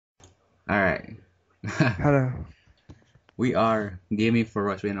Alright. Hello. We are gaming for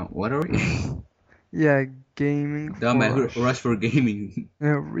Rush. Wait, no, what are we? Yeah, gaming for Dumbass, Rush. Rush for gaming.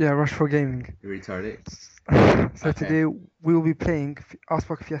 Yeah, Rush for gaming. You retarded. So Okay. today we will be playing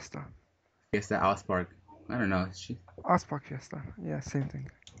Arspark Fiesta. Fiesta, Allspark. I don't know. Arspark Fiesta. Yeah, same thing.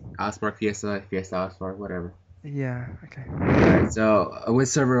 Allspark, Fiesta, Fiesta, Allspark, whatever. Yeah, okay. Alright, so which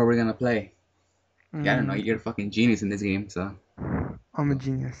server are we gonna play? Yeah, I don't know. Mm, You're a fucking genius in this game, so. I'm a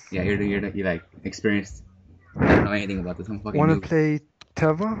genius. Yeah, you're like experienced. I don't know anything about this. I'm a fucking Wanna noob. play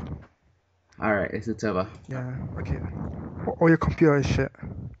Teva? Alright, it's a Teva. Yeah, okay then. Or your computer is shit.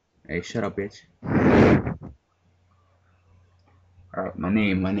 Hey, shut up, bitch. Alright, my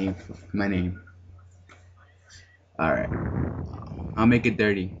name. Alright. I'll make it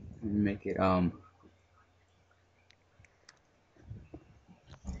dirty. Make it, call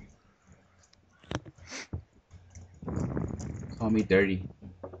me dirty.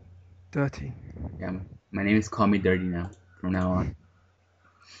 Dirty. Yeah, my name is Call Me Dirty now. From now on.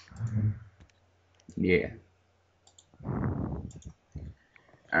 Yeah.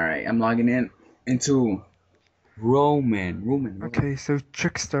 Alright, I'm logging into Roman. Okay, so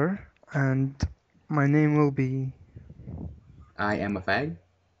Trickster, and my name will be... I am a fag?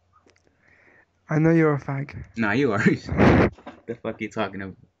 I know you're a fag. Nah, you are. The fuck you talking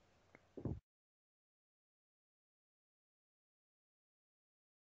about?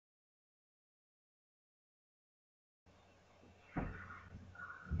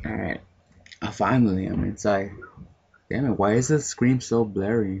 Alright. Finally, I'm inside. Damn it, why is the screen so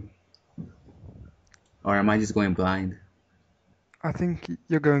blurry? Or am I just going blind? I think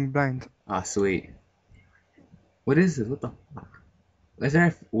you're going blind. Ah, sweet. What is this? What the fuck?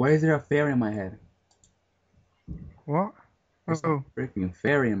 Why is there a fairy in my head? What? There's a Oh, freaking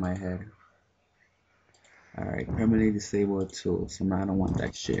fairy in my head. Alright, permanently disabled too, so now I don't want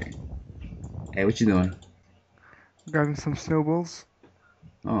that shit. Hey, what you doing? grabbing some snowballs.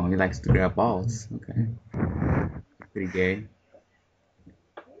 Oh, he likes to grab balls. Okay, pretty gay.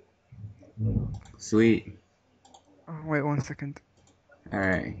 Sweet. Oh, wait 1 second.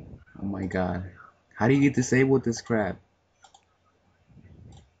 Alright. Oh my god. How do you get disabled this crap?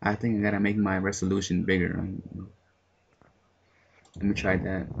 I think I gotta make my resolution bigger. Let me try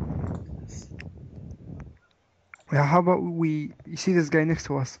that. Yeah, how about we... You see this guy next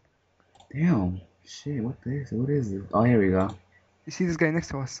to us? Damn. Shit, what this? What is this? Oh, here we go. You see this guy next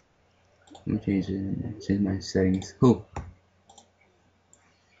to us? Let me change it. Change my settings. Who?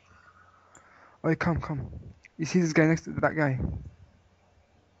 Oh, come. You see this guy next to that guy?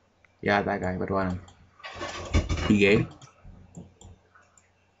 Yeah, that guy. What about him? He gay?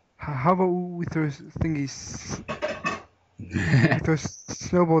 How about we throw thingies... We throw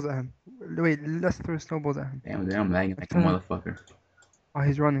snowballs at him. Wait, let's throw snowballs at him. Damn, I'm lagging like a Turn around. motherfucker. Oh,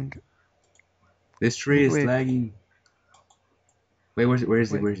 he's running. This tree is Wait, lagging. Wait, where is he?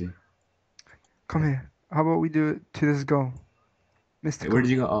 wait. Where is he? Come here. How about we do it to this girl? Wait, where Mystica. did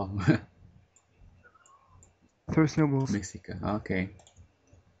you go? Oh, Throw snowballs. Mexico. Okay.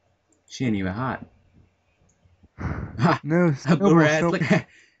 She ain't even hot. Ha! No, Abdul snowballs, ass. Look at that.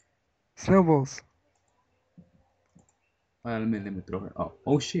 snowballs. Let me throw her.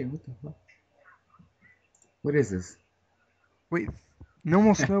 Oh shit! What the fuck? What is this? Wait, no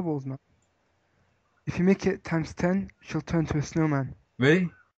more snowballs, man. If you make it times 10, she'll turn to a snowman. Really?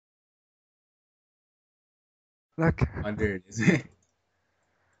 Like, Oh, there it is.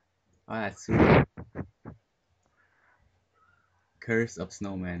 Oh, that's sweet. Curse of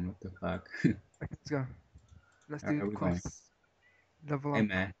Snowman. What the fuck? let's go. Let's Alright, do where we going? quests. Level Hey up.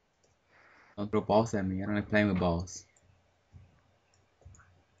 man, don't throw balls at me. I don't like playing with balls.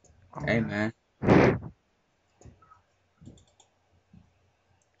 Oh, Hey yeah. man,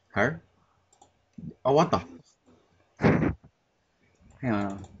 her? Oh, what the? Hang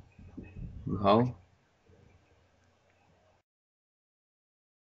on, you hoe.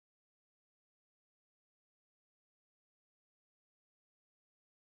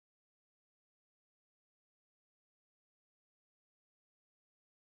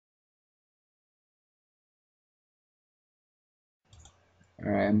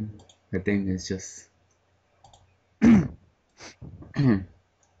 Alright, the thing is just. Damn,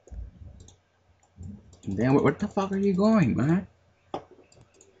 where the fuck are you going, man?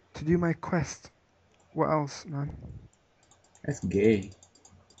 To do my quest. What else, man? That's gay.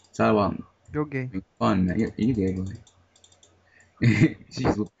 It's all about You're gay. having fun, man. You gay, boy. She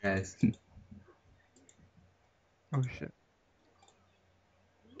just whooped your ass. Oh, shit.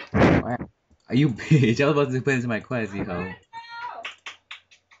 Why? Are you bitch? I was about to put into my quest, you hoe.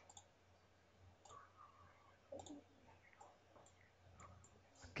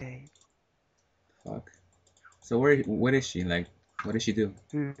 Okay. Fuck. So what is she like? What does she do?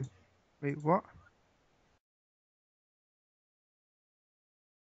 Who? Wait, what?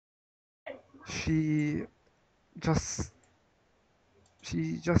 She just,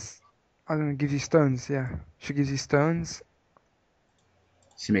 she just, I don't know, gives you stones, yeah. She gives you stones.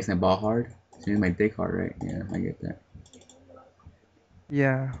 She makes my ball hard. She makes my dick hard, right? Yeah, I get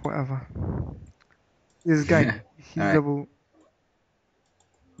Yeah, whatever. This guy, that. All he's right. level,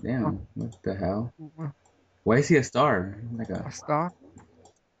 uh, Damn. What the hell? uh, Why is he a star? Like a a star.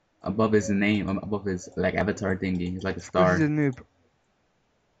 above his name, above his like avatar thingy. He's like a It's because he's a star. noob.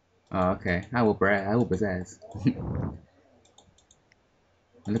 Oh, okay. I whoop his ass.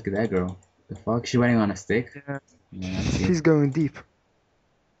 Look at that girl. The fuck? She riding on a stick? Yeah, Yeah, I see it. she's going deep.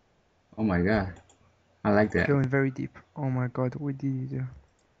 Oh my god. I like that. Going very deep. Oh my god, what did you do?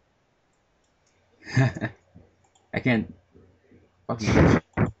 I can't fucking bitch.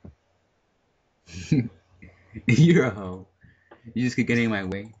 You're a hoe. You just keep getting in my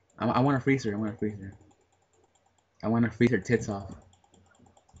way. I want to freeze her. I want to freeze her. I want to freeze her tits off.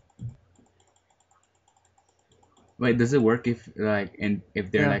 Wait, does it work if like and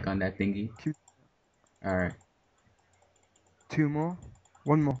if they're Yeah, like on that thingy? keep All right. two more.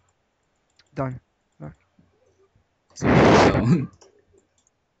 One more. Done. Look. So what though?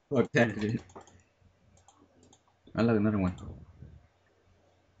 Fuck that shit. I love another one.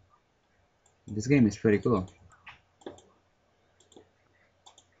 This game is pretty cool.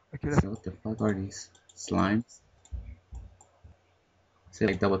 Okay, let's. So what the fuck are these slimes? Is it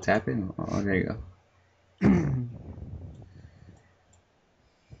like double tapping? Oh, there you go.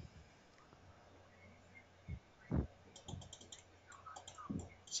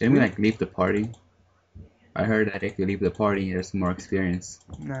 Shouldn't we Wait. like leave the party? I heard that if you leave the party, there's more experience.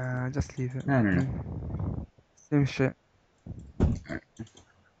 Nah, just leave it. I don't know. Same shit. Alright.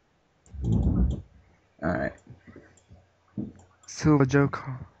 Alright. Silver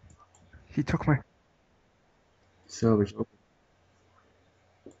Joker. He took my. Silver.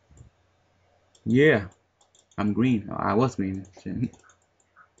 Yeah, I'm green. Oh, I was green. Shit.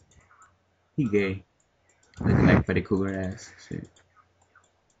 He gay. Looking like Freddy Cougar ass. Shit.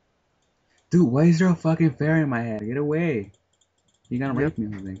 Dude, why is there a fucking fairy in my head? Get away. You gonna Yep. rape me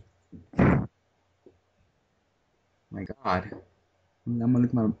or something. My god. I'm gonna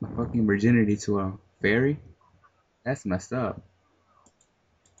lose my fucking virginity to a fairy? That's messed up.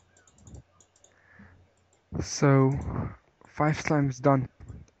 So, 5 slimes done.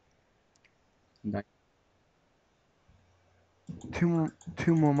 Like Two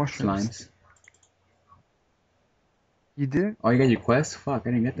more mushrooms. slimes. You did? Oh, you got your quest? Fuck,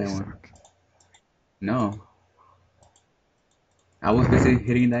 I didn't get You that one. suck. No. I was busy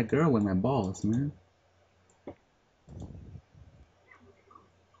hitting that girl with my balls, man.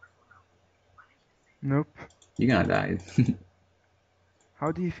 Nope. You're gonna die.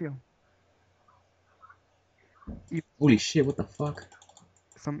 How do you feel? Holy shit, what the fuck?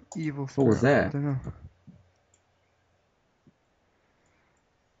 Some evil What was spirit. I that? don't know.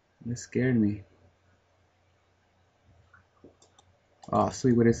 That scared me. Oh,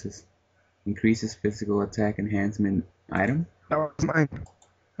 sweet, what is this? Increases physical attack enhancement item? That was mine.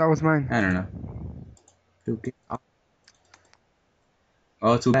 That was mine. I don't know. Dude, get off.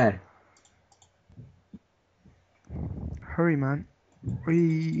 Oh, too bad. Hurry, man.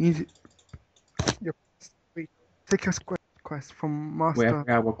 Wait, yep. Wait. Take your quest from Wait, I Master.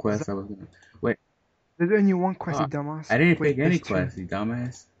 forgot what quest I was gonna. Wait, There's only one quest, you fuck. dumbass. I didn't Wait, pick any there's two. quest, you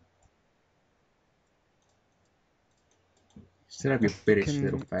dumbass. Shut up, you Just British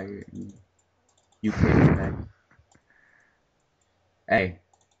little fucking. faggot. You British faggot. Hey,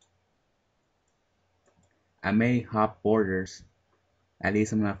 I may hop borders. At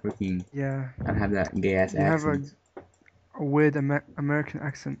least I'm not freaking. Yeah. I don't have that gay ass You have accent. a weird American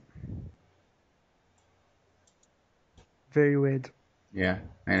accent. Very weird. Yeah,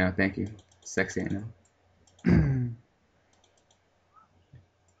 I know. Thank you. Sexy, I know.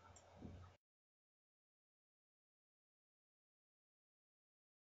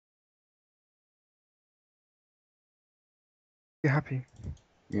 You're happy.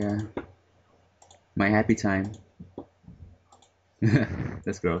 Yeah, my happy time.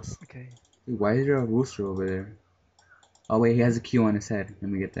 That's gross. Okay. Dude, why is there a rooster over there? Oh wait, he has a Q on his head. Let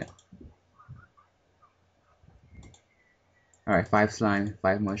me get that. All right, 5 slime,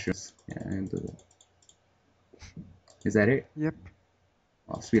 5 mushrooms. Yeah, I can do that. Is that it? Yep.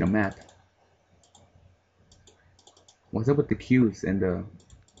 Oh, sweet, a map. What's up with the Qs and the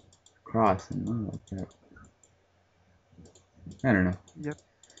cross? And all that? I don't know. Yep.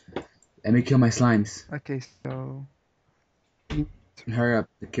 Let me kill my slimes. Okay, so you Hurry up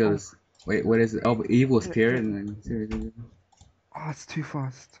to kill oh, this. Wait, what is it? Oh, evil Get, spirit. get. And then, seriously, Oh, it's too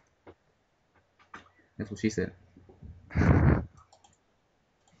fast. that's what she said.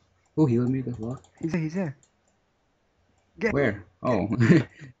 Who healed me? The fuck? He's there, he's there. Get, Where? get. Oh,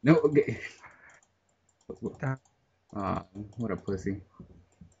 no. Okay. Damn. Ah, what a pussy.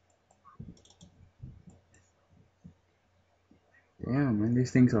 Damn, man,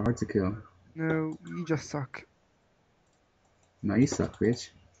 these things are hard to kill. No, you just suck. No, you suck, bitch.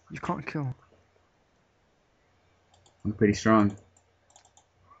 You can't kill. I'm pretty strong.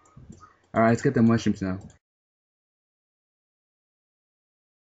 All right, let's get the mushrooms now.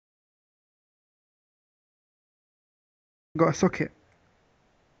 Got a socket.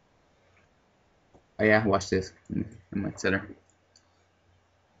 Oh yeah, watch this. I might set her.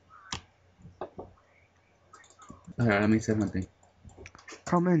 All right, let me say something.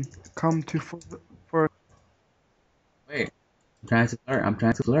 Come in. Come to for. Wait, I'm trying to flirt. I'm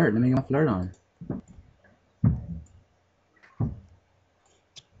trying to flirt. Let me get my flirt on.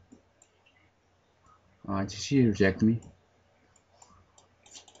 Did she reject me?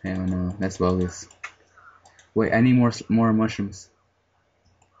 Hell no, that's bogus. Wait, I need more mushrooms.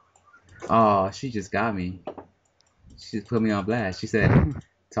 Oh, she just got me. She just put me on blast. She said,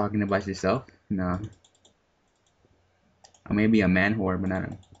 talking about yourself? No. I may be a man whore, but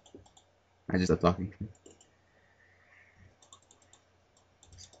I just stop talking.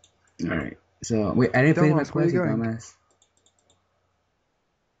 Alright. So, wait, I didn't finish my Dumbass, where are you quest, you going? dumbass.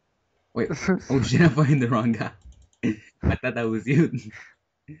 Wait. Oh shit, I'm fighting the wrong guy. I thought that was you.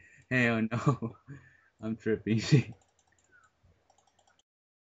 Hell no. I'm tripping.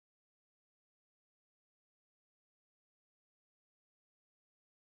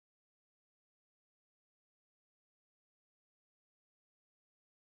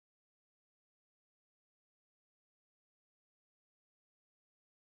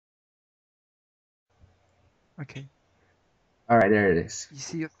 Okay. Alright, there it is. You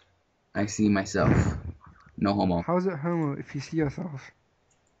see, I see myself. No homo. how's it homo if you see yourself?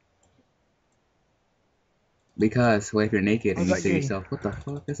 Because, what if you're naked and How's you that see gay? yourself? What the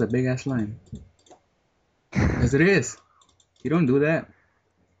fuck? That's a big ass line. Yes, it is. You don't do that.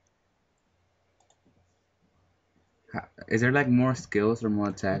 Is there like more skills or more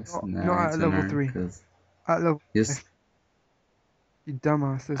attacks? Nah, Not at to level learn. 3. Cause At level just 5. You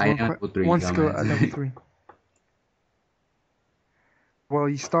dumbass. There's I am level 3, one skill at level dumbass. 3. Well,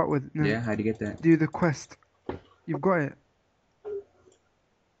 you start with no. Yeah, how'd you get that? Do the quest. You've got it.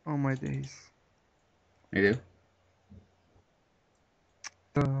 Oh my days. I do.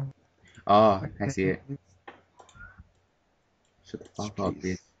 Uh, Oh, I see okay. it. Shut the fuck up, bitch.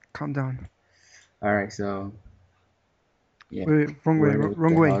 Please calm down. All right, so yeah, Wait, wrong way. where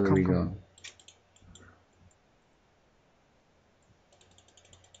Wrong the way. hell do we Come. go?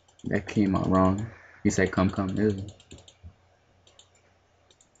 That came out wrong. You said come. Ew.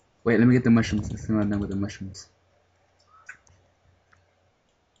 Wait, let me get the mushrooms. I'm still not done with the mushrooms.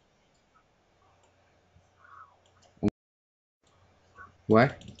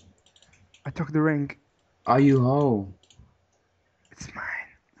 What? I took the ring. Are you hoe? It's mine.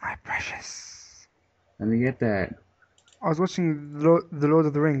 My precious. Let me get that. I was watching the Lord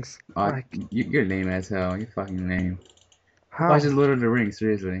of the Rings. Like, You're lame as hell. You're fucking lame. Who how? watches Lord of the Rings?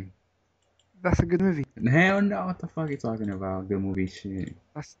 Seriously. That's a good movie. Hell no. What the fuck are you talking about? Good movie shit.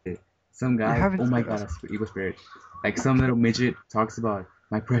 That's Some you guy. Oh haven't my seen god, that's that's evil spirit. Like some little midget talks about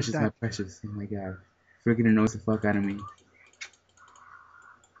my my precious, my dad. precious. Oh my god, freaking annoys the fuck out of me.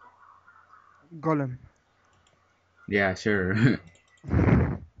 Gollum. Yeah, sure.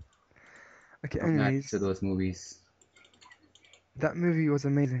 Okay, I'm not into anyways, those movies. that movie was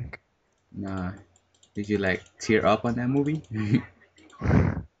amazing. Nah. Did you like tear up on that movie?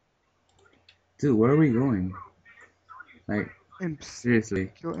 Dude, where are we going? Like Imps.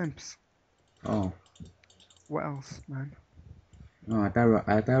 seriously? Kill imps. Oh, What else, man? I thought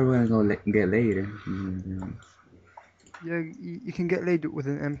we were gonna go get laid. Mm-hmm. Yeah, you can get laid with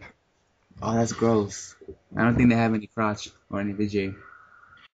an imp. Oh, that's gross. I don't think they have any crotch or any VJ.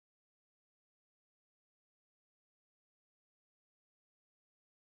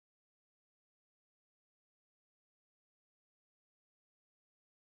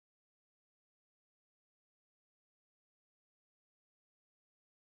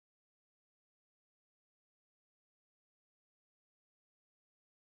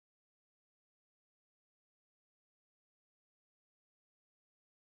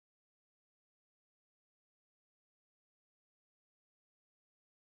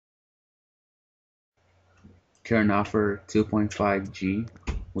 Current offer 2.5 G.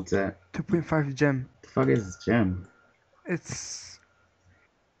 What's that? 2.5 gem. The fuck is this gem? It's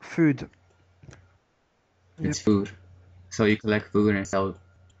food. It's Yep. food. So you collect food and sell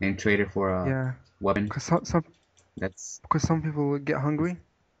and trade it for a Yeah. weapon. Cause That's some people get hungry.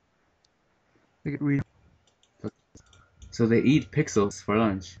 They get really. so they eat pixels for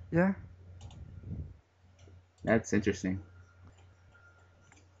lunch. Yeah. That's interesting.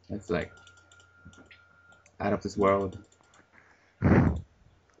 That's like out of this world.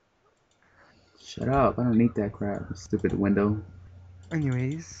 Shut up! I don't need that crap. Stupid window.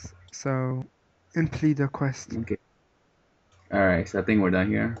 Anyways, so complete the quest. Okay. All right. So I think we're done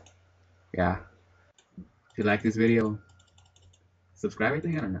here. Yeah. If you like this video, subscribe. I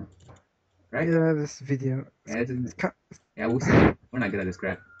think I don't know. Right? Yeah, this video. Yeah. It's, It's ki yeah. We'll see. We're not good at this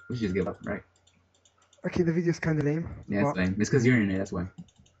crap. We should just give up, right? okay, the video's kind of lame, Yeah, it's but lame. It's because you're in it. That's why.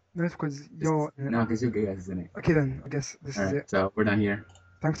 no, it's because you're in it. No, because you're gay guys in it. Okay, then I guess this All is right. it. So we're done here.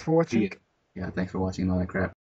 Thanks for See watching. you. Yeah. Thanks for watching all that crap.